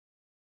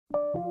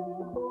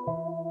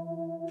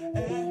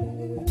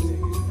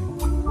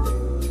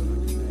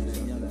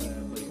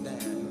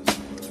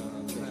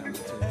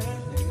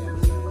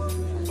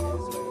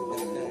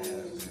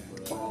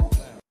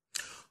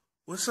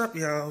What's up,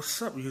 y'all?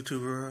 What's up,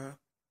 YouTuber?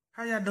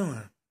 How y'all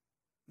doing?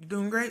 You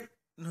doing great?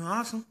 You doing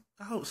awesome?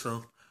 I hope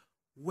so.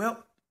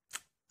 Well,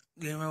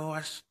 you know,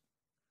 watch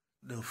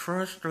the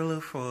first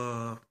trailer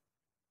for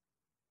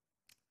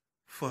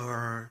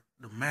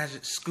the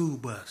Magic School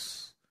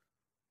Bus.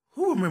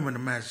 Who remember the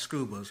Magic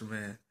School Bus,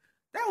 man?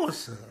 That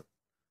was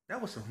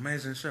an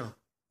amazing show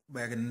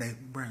back in the day.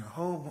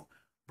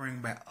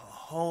 Bring back a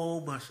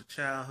whole bunch of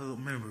childhood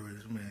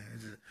memories,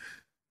 man.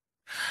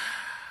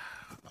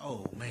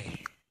 Oh man.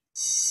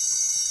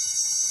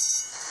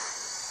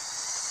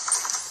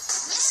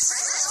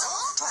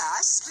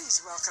 Class,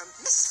 please welcome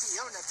Miss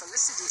Fiona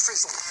Felicity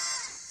Frizzle.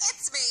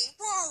 It's me.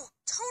 Whoa,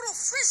 total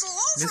frizzle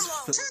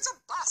overload. Turns a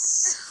bus.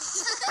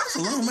 That's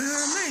a long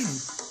name.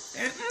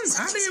 And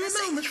I didn't even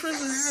know Miss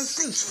Frizzle had a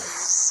sister.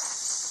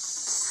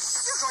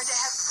 You're going to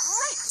have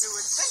great new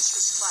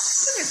adventures, class.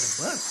 Look at the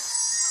bus.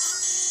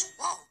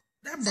 Whoa.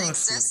 That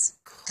bus is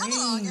Come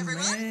along, clean,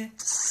 everyone. man.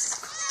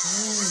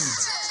 Clean.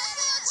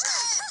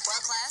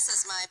 Well, class,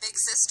 as my big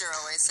sister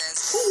always says,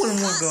 Who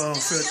wouldn't want to go on a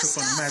field trip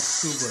on the Magic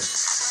School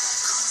Bus?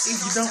 If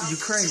you don't, you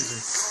crazy.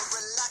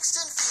 Relaxed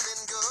and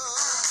feeling good.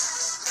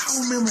 I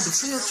remember the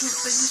field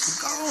trips they used to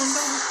go on,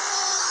 though.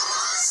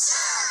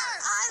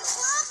 I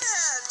love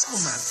it. Oh,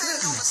 my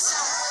goodness.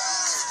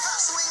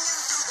 Swinging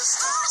through the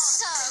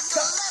stars. The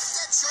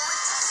left at your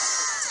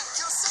take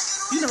your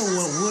second. You know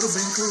what would have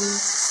been cool?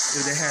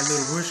 If they had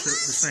Little Richard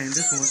to sing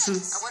this one, too.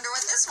 I wonder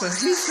what this But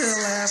one's he about. still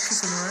alive,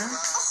 kicking around.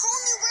 A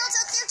whole new world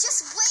out there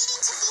just waiting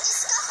to be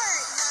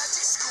discovered.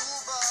 Magic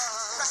school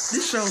bus.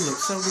 This show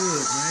looks so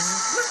good, man.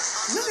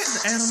 Look at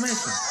the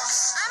animation.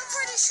 I'm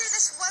pretty sure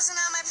this wasn't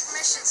on my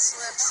permission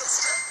slip.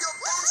 Step your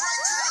bones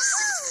right to the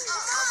seat.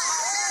 Come on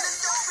in and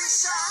don't be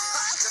shy.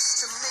 Just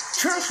to make you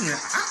Trust me,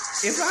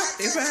 if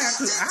I had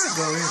to, I'd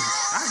go in.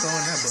 I'd go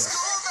in that bus.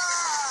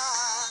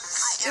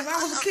 If I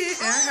was a kid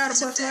and I had a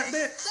bus like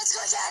that, Let's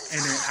go, Dad.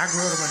 and then I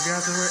grew up in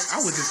Gathering,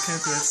 I would just come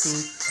to that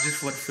school just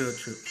for the field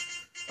trips.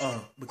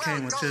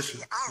 Became a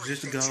teacher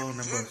just to go on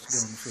the bus, to go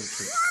on the field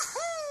trip.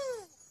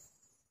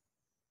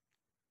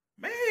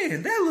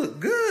 Man, that look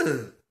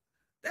good.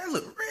 That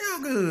look real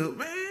good,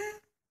 man.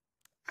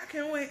 I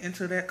can't wait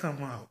until that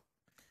come out.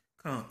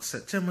 Come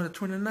September the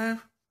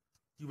 29th,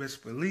 you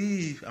best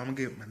believe I'm going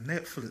to get my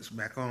Netflix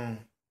back on.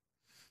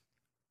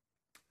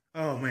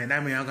 Oh, man,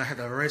 that means I'm going to have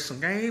to erase some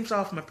games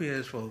off my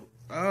PS4.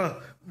 But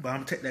I'm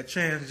going to take that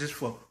chance just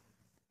for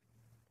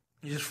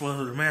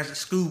the Magic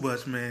School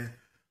Bus, man.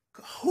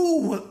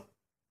 I'm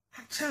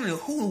telling you,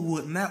 who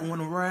would not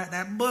want to ride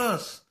that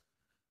bus?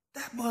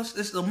 That bus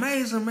is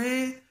amazing,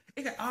 man.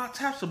 It got all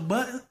types of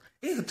buttons.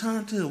 It could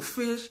turn to a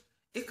fish.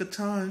 It could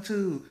turn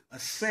to a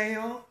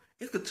sail.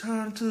 It could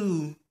turn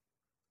to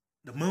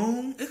the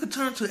moon. It could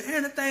turn to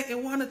anything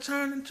it want to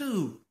turn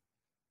into.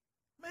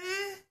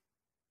 Man.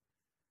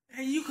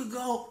 And you could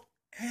go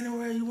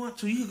anywhere you want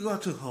to. You could go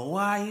to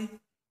Hawaii.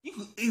 You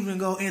could even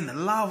go in the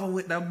lava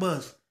with that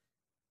bus.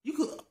 You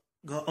could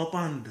go up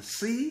under the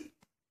sea.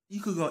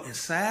 You could go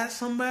inside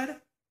somebody.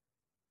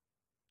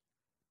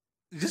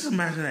 Just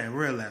imagine that in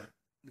real life.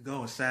 To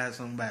go inside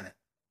somebody.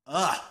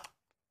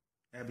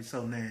 That'd be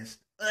so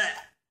nasty.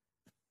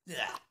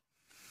 Yeah.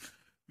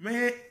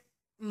 Man,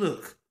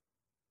 look.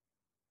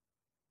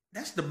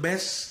 That's the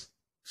best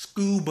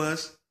school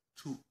bus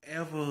to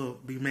ever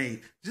be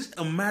made. Just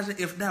imagine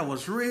if that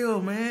was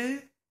real,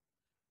 man.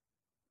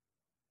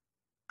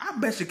 I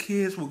bet your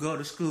kids will go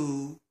to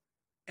school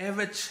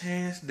every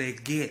chance they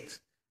get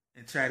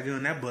and try to get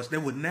on that bus. They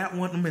would not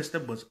want to miss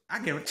that bus. I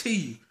guarantee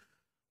you.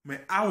 Man,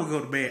 I would go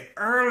to bed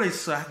early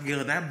so I can get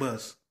on that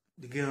bus.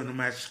 To get on the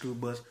Magic School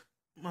Bus.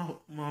 Mom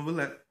be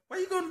like, why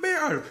you going to bed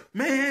early?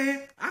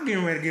 Man, I'm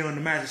getting ready to get on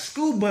the Magic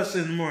School Bus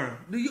in the morning.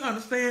 Do you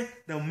understand?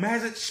 The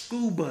Magic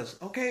School Bus,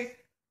 okay?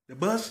 The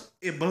bus,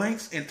 it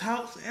blinks and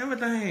talks,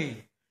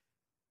 everything.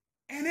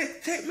 And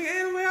it take me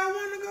anywhere I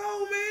want to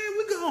go, man.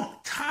 We go on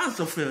tons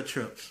of field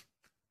trips.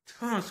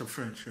 Tons of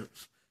field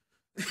trips.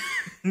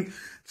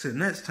 Till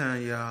next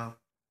time, y'all.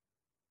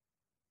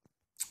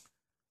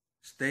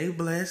 Stay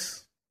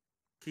blessed.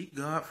 Keep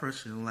God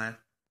first in your life.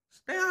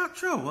 Stay out of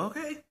trouble,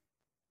 okay?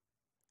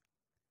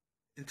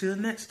 Until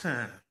next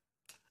time,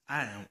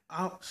 I am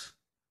out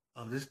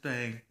of this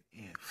thing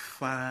in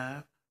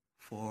 5,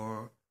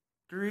 4,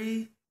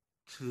 3,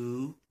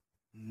 2,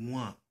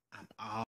 1. I'm out.